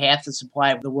Soviets had half the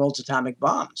supply of the world's atomic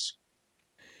bombs.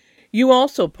 You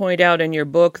also point out in your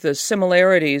book the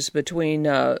similarities between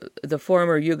the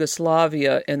former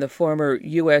Yugoslavia and the former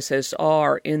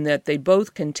USSR in that they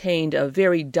both contained a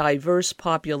very diverse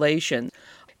population,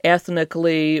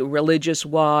 ethnically,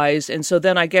 religious-wise, and so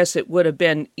then I guess it would have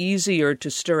been easier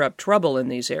to stir up trouble in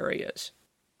these areas.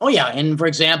 Oh, yeah. And, for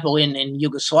example, in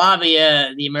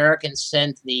Yugoslavia, the Americans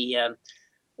sent the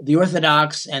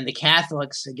Orthodox and the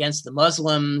Catholics against the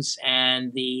Muslims,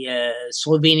 and the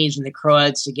Slovenes and the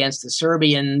Croats against the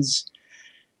Serbians.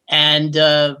 And,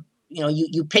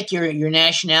 you pick your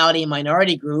nationality and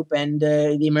minority group, and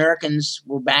the Americans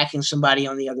were backing somebody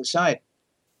on the other side.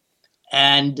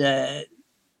 And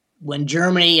when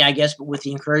Germany, I guess, but with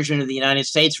the encouragement of the United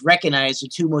States, recognized the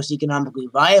two most economically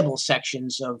viable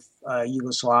sections of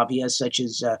Yugoslavia, such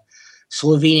as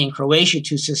Slovenia and Croatia,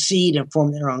 to secede and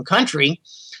form their own country,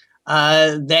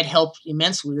 that helped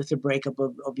immensely with the breakup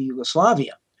of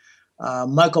Yugoslavia.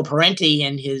 Michael Parenti,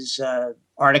 in his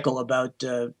article about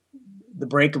the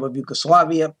breakup of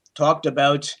Yugoslavia, talked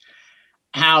about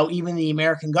how even the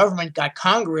American government got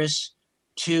Congress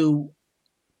to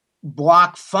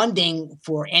block funding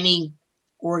for any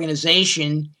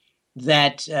organization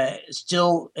that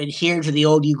still adhered to the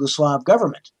old Yugoslav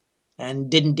government and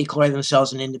didn't declare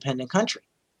themselves an independent country,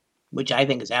 which I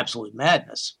think is absolute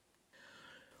madness.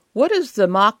 What is the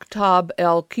Maktab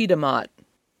el-Khidamat?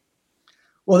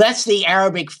 Well, that's the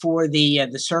Arabic for the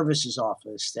services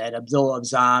office that Abdullah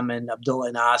Abzam and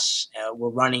Abdullah Nas were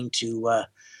running to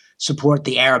support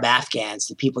the Arab Afghans,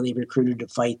 the people they recruited to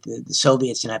fight the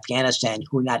Soviets in Afghanistan,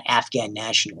 who are not Afghan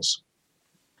nationals.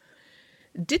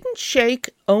 Didn't Sheikh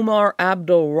Omar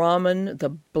Abdul Rahman, the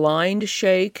blind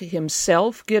sheikh,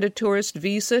 himself get a tourist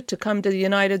visa to come to the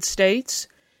United States?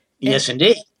 Yes,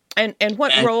 indeed. And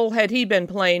what role had he been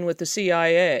playing with the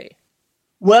CIA?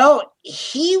 Well,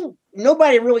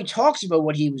 nobody really talks about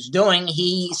what he was doing.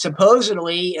 He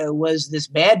supposedly was this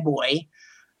bad boy,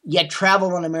 yet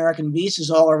traveled on American visas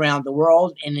all around the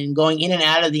world and in going in and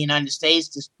out of the United States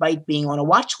despite being on a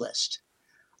watch list.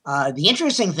 The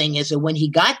interesting thing is that when he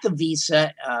got the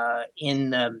visa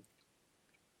in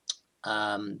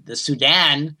the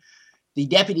Sudan, the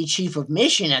deputy chief of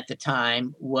mission at the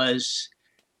time was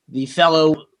the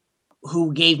fellow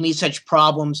who gave me such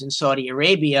problems in Saudi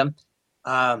Arabia,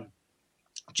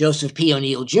 Joseph P.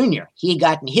 O'Neill Jr. He had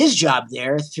gotten his job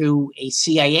there through a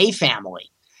CIA family.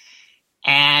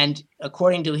 And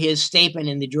according to his statement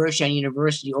in the Georgetown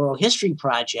University Oral History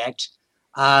Project,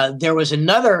 there was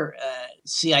another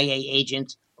CIA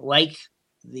agent like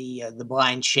the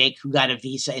blind sheikh who got a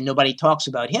visa, and nobody talks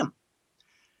about him.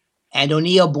 And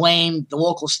O'Neill blamed the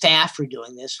local staff for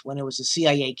doing this when it was a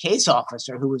CIA case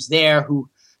officer who was there who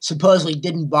supposedly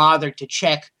didn't bother to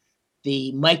check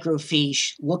the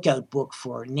microfiche lookout book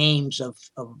for names of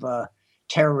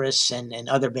terrorists and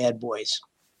other bad boys.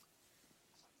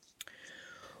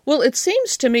 Well, it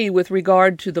seems to me with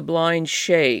regard to the blind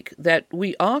sheikh that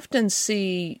we often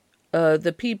see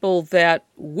the people that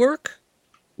work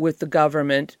with the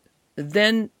government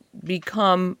then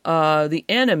become the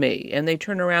enemy, and they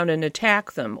turn around and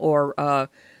attack them or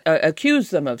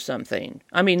accuse them of something.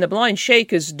 I mean, the blind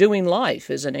sheikh is doing life,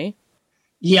 isn't he?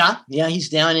 Yeah, he's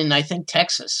down in, I think,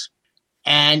 Texas.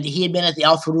 And he had been at the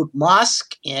Al Farouk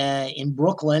Mosque in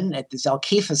Brooklyn at this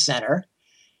Al-Khifa Center.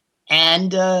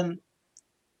 And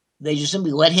they just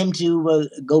simply let him to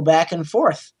go back and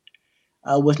forth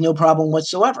with no problem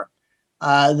whatsoever.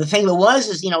 The thing that was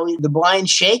is, the blind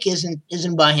sheikh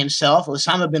isn't by himself.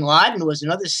 Osama bin Laden was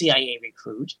another CIA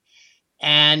recruit.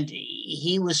 And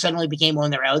he suddenly became on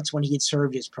their outs when he had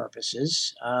served his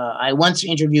purposes. I once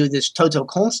interviewed this Toto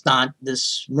Constant,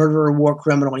 this murderer, war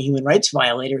criminal, and human rights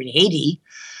violator in Haiti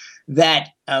that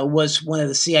was one of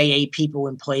the CIA people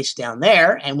in place down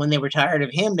there. And when they were tired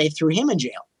of him, they threw him in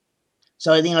jail.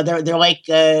 So, they're like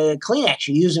Kleenex.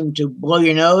 You use them to blow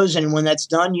your nose, and when that's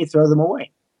done, you throw them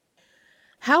away.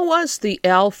 How was the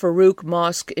Al Farouk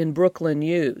Mosque in Brooklyn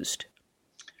used?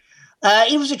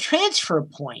 It was a transfer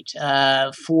point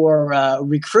for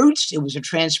recruits. It was a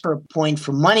transfer point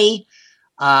for money.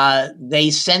 They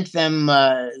sent them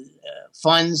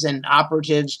funds and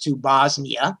operatives to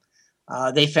Bosnia.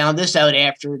 They found this out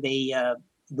after the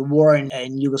war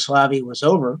in Yugoslavia was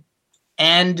over.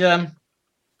 And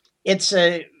it's,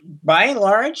 by and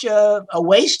large, a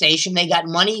way station. They got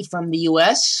money from the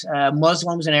U.S.,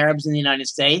 Muslims and Arabs in the United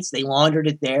States. They laundered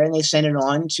it there, and they sent it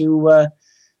on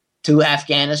to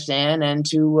Afghanistan and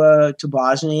to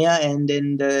Bosnia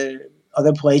and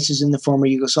other places in the former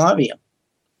Yugoslavia.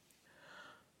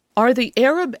 Are the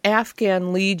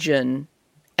Arab-Afghan Legion,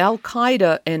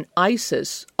 Al-Qaeda, and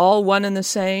ISIS all one and the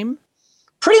same?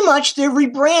 Pretty much. They're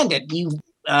rebranded. You've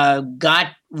got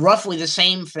roughly the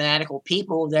same fanatical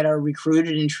people that are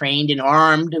recruited and trained and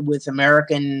armed with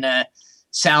American,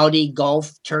 Saudi,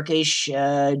 Gulf, Turkish,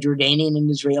 Jordanian, and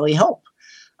Israeli help.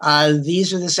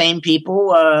 These are the same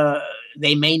people.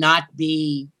 They may not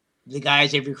be the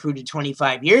guys they've recruited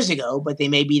 25 years ago, but they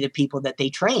may be the people that they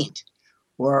trained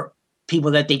or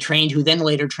people that they trained who then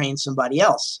later trained somebody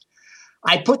else.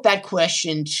 I put that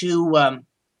question to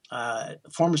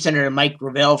former Senator Mike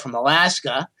Gravel from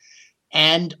Alaska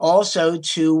and also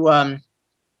to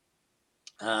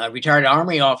retired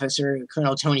Army officer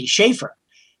Colonel Tony Schaefer.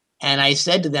 And I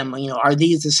said to them, are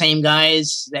these the same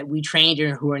guys that we trained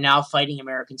who are now fighting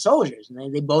American soldiers?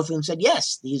 And they both of them said,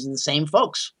 yes, these are the same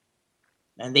folks.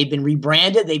 And they've been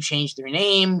rebranded. They've changed their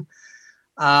name.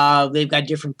 They've got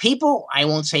different people. I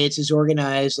won't say it's as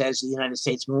organized as the United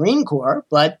States Marine Corps,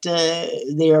 but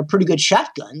they're a pretty good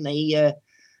shotgun.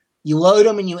 You load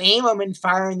them and you aim them and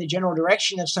fire in the general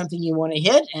direction of something you want to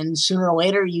hit. And sooner or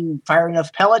later, you fire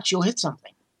enough pellets, you'll hit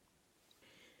something.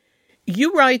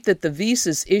 You write that the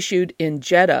visas issued in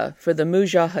Jeddah for the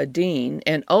Mujahideen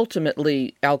and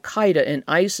ultimately Al-Qaeda and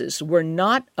ISIS were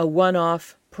not a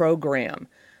one-off program.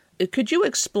 Could you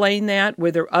explain that?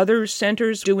 Were there other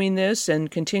centers doing this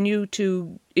and continue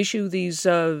to issue these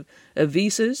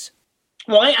visas?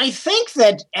 Well, I think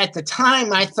that at the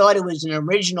time I thought it was an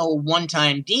original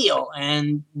one-time deal,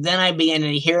 and then I began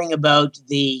hearing about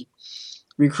the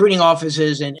recruiting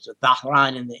offices in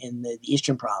Bahrain in the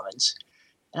eastern province.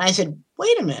 And I said,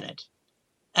 wait a minute.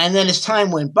 And then as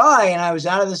time went by and I was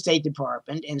out of the State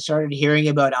Department and started hearing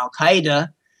about Al-Qaeda,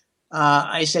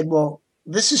 I said, well,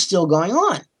 this is still going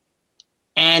on.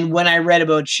 And when I read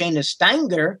about Shayna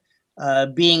Stenger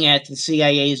being at the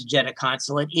CIA's Jeddah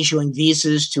consulate, issuing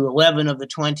visas to 11 of the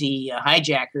 20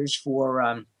 hijackers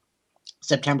for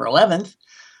September 11th,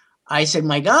 I said,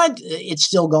 my God, it's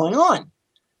still going on.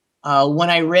 When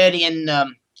I read in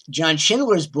John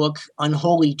Schindler's book,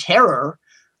 Unholy Terror,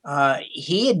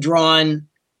 he had drawn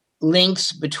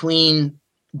links between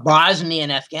Bosnia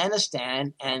and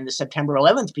Afghanistan and the September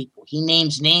 11th people. He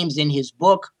names names in his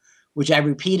book, which I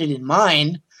repeated in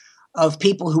mine, of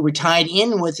people who were tied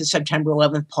in with the September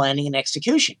 11th planning and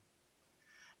execution.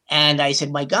 And I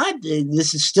said, my God,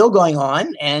 this is still going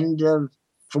on. And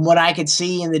from what I could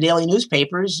see in the daily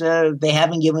newspapers, they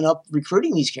haven't given up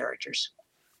recruiting these characters.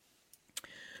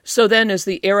 So then is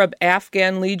the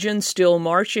Arab-Afghan Legion still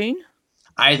marching?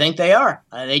 I think they are.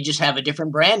 They just have a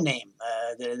different brand name.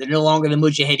 They're no longer the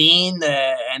Mujahideen,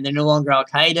 and they're no longer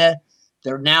Al-Qaeda.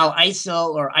 They're now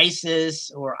ISIL or ISIS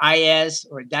or IS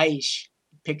or Daesh.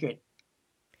 Pick it.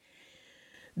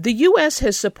 The U.S.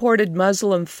 has supported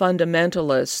Muslim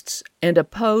fundamentalists and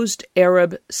opposed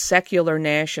Arab secular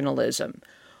nationalism.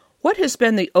 What has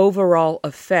been the overall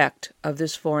effect of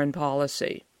this foreign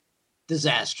policy?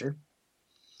 Disaster.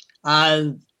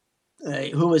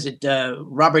 Who was it?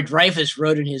 Robert Dreyfuss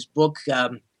wrote in his book,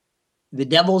 The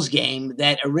Devil's Game,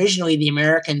 that originally the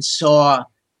Americans saw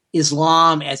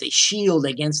Islam as a shield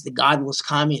against the godless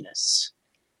communists.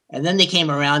 And then they came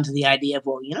around to the idea of,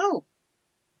 well,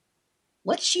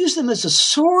 let's use them as a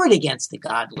sword against the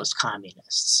godless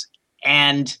communists.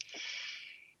 And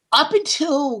up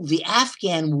until the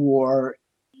Afghan war,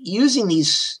 using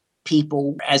these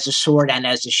people as a sword and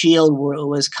as a shield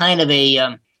was kind of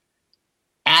a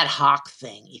ad hoc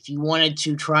thing. If you wanted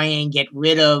to try and get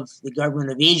rid of the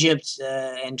government of Egypt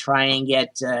and try and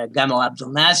get Gamal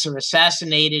Abdel Nasser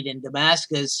assassinated in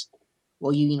Damascus,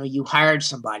 well, you hired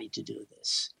somebody to do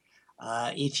this.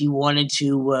 If you wanted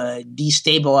to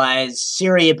destabilize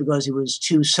Syria because it was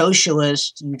too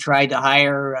socialist, you tried to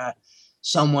hire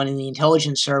someone in the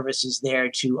intelligence services there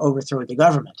to overthrow the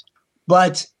government.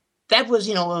 But that was,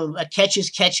 a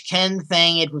catch-as-catch-can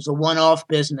thing. It was a one-off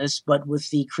business. But with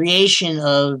the creation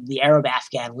of the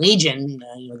Arab-Afghan Legion,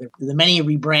 the many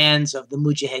rebrands of the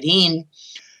Mujahideen,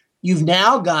 you've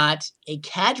now got a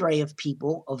cadre of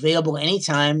people available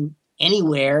anytime,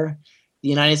 anywhere the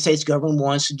United States government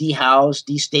wants to dehouse,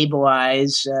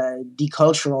 destabilize,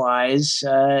 deculturalize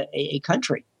a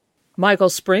country. Michael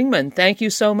Springmann, thank you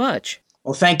so much.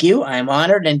 Well, thank you. I'm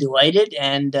honored and delighted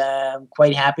and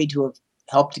quite happy to have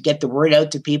helped to get the word out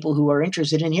to people who are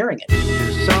interested in hearing it.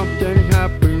 There's something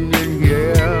happening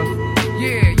here.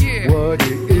 Yeah. What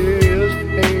it is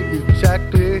ain't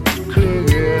exactly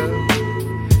clear.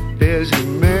 There's a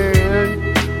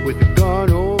man with a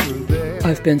gun over there.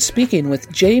 I've been speaking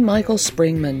with J. Michael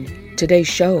Springmann. Today's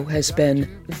show has been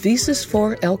Visas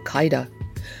for Al-Qaeda.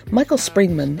 Michael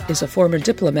Springmann is a former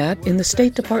diplomat in the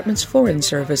State Department's Foreign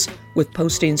Service with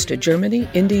postings to Germany,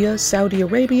 India, Saudi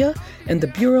Arabia, and the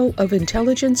Bureau of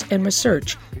Intelligence and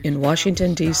Research in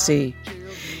Washington, D.C.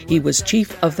 He was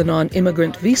chief of the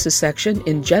non-immigrant visa section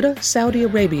in Jeddah, Saudi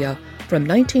Arabia from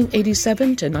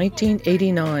 1987 to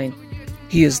 1989.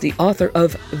 He is the author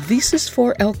of Visas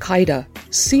for Al-Qaeda,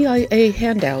 CIA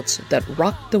Handouts That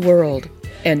Rocked the World,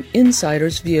 An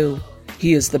Insider's View.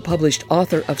 He is the published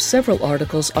author of several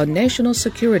articles on national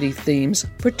security themes,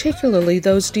 particularly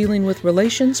those dealing with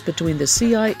relations between the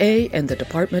CIA and the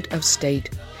Department of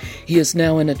State. He is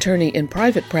now an attorney in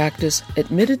private practice,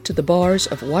 admitted to the bars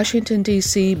of Washington,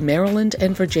 D.C., Maryland,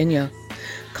 and Virginia.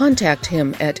 Contact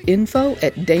him at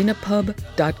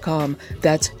info@danapub.com.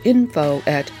 That's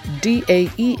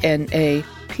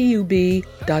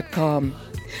info@DAENAPUB.com.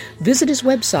 Visit his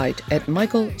website at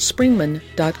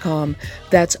michaelspringmann.com.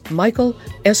 That's Michael,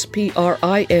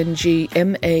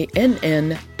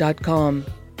 SPRINGMANN.com.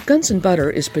 Guns and Butter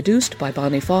is produced by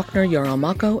Bonnie Faulkner, Yarl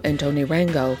Mako, and Tony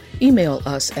Rango. Email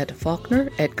us at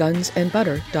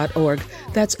faulkner@gunsandbutter.org.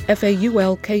 That's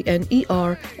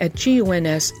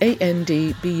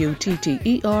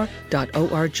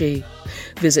FAULKNER@GUNSANDBUTTER.org.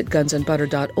 Visit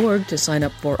gunsandbutter.org to sign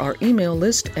up for our email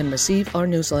list and receive our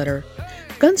newsletter.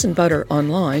 Guns and Butter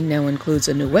Online now includes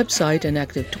a new website, an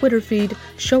active Twitter feed,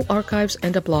 show archives,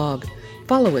 and a blog.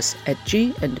 Follow us at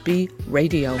G&B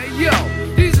Radio. Hey,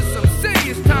 yo, these are some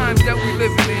serious times that we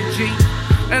living in, G.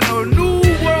 And a new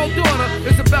world order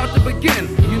is about to begin.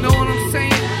 You know what I'm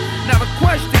saying? Now the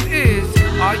question is,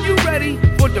 are you ready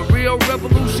for the real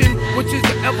revolution, which is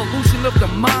the evolution of the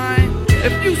mind?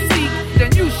 If you seek,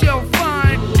 then you shall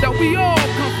find that we all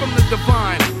come from the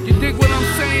divine. You dig what I'm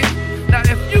saying? Now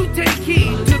if you take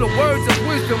heed to the words of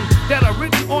wisdom that are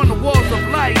written on the walls of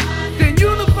life, then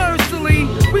universally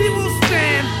we will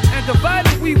stand, and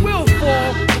divided we will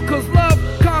fall, because love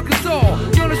conquers all.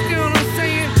 You understand what I'm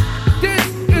saying? This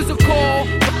is a call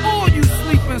to all you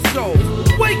sleeping souls.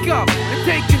 Wake up and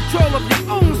take control of your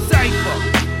own cipher,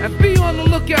 and be on the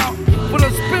lookout for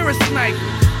the spirit sniper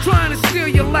trying to steal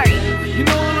your light. You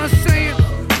know what